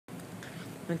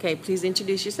Okay, please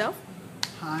introduce yourself.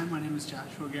 Hi, my name is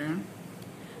Joshua Guerin.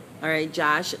 All right,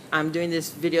 Josh, I'm doing this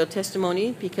video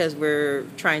testimony because we're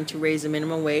trying to raise the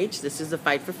minimum wage. This is the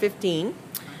fight for 15.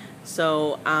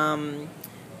 So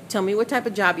tell me what type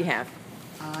of job you have.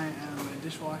 I am a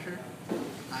dishwasher.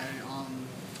 I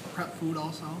prep food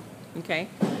also. Okay.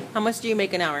 How much do you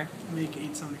make an hour? I make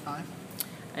 $8.75.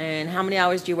 And how many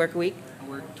hours do you work a week? I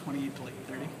work 28 to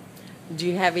 30. Do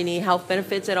you have any health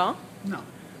benefits at all? No.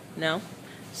 No?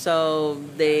 So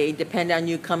they depend on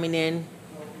you coming in,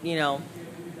 Yeah.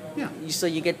 so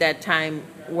you get that time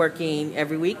working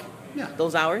every week? Yeah.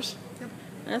 Those hours? Yep.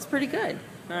 That's pretty good.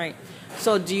 All right.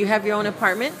 So do you have your own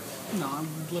apartment? No, I'm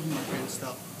living with my parents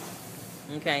still.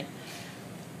 Okay.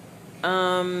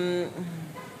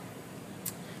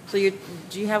 So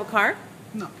do you have a car?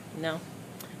 No. No.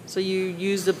 So you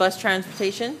use the bus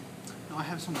transportation? No, I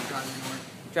have someone driving to work.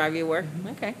 Drive you to work? Mm-hmm.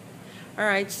 Okay. All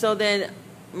right. So then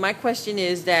my question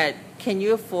is that can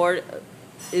you afford,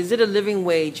 is it a living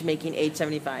wage making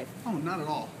 $8.75? Oh, not at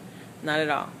all. Not at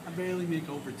all. I barely make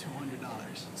over $200.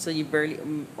 So you barely,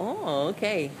 oh,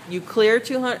 okay. You clear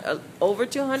 200, over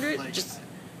 200? Like, Just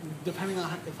depending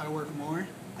on if I work more,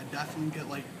 I definitely get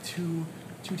like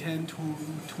 210,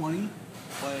 220.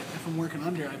 But if I'm working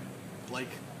under, I like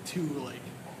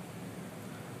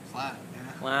flat.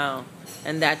 Yeah. wow.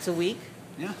 And that's a week?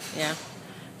 Yeah. Yeah.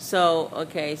 So,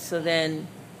 okay, so then,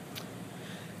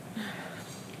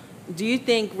 do you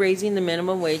think raising the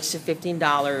minimum wage to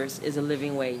 $15 is a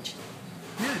living wage?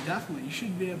 Yeah, definitely. You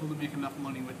should be able to make enough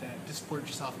money with that to support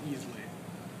yourself easily.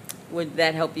 Would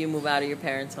that help you move out of your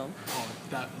parents' home? Oh,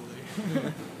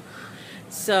 definitely.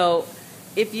 So,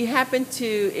 if you happen to,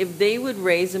 if they would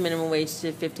raise the minimum wage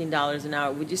to $15 an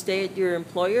hour, would you stay at your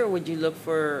employer or would you look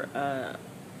for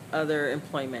other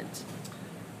employment?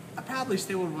 I'd probably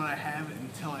stay with what I have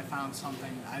until I found something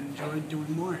I enjoyed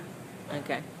doing more.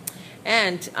 Okay.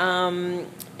 And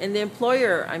the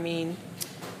employer, I mean,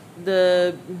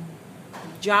 the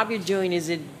job you're doing, is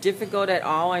it difficult at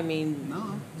all? I mean,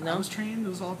 No? I was trained. It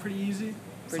was all pretty easy.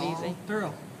 Pretty it's all easy?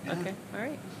 thorough. Yeah. Okay, all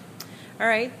right. All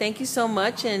right, thank you so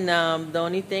much. And the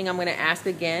only thing I'm going to ask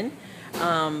again,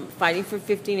 fighting for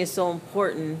 15 is so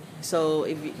important. So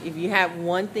if you have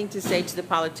one thing to say to the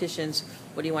politicians,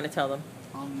 what do you want to tell them?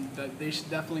 That they should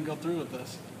definitely go through with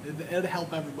this. It'd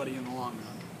help everybody in the long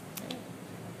run.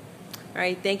 All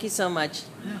right, thank you so much.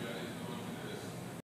 Yeah.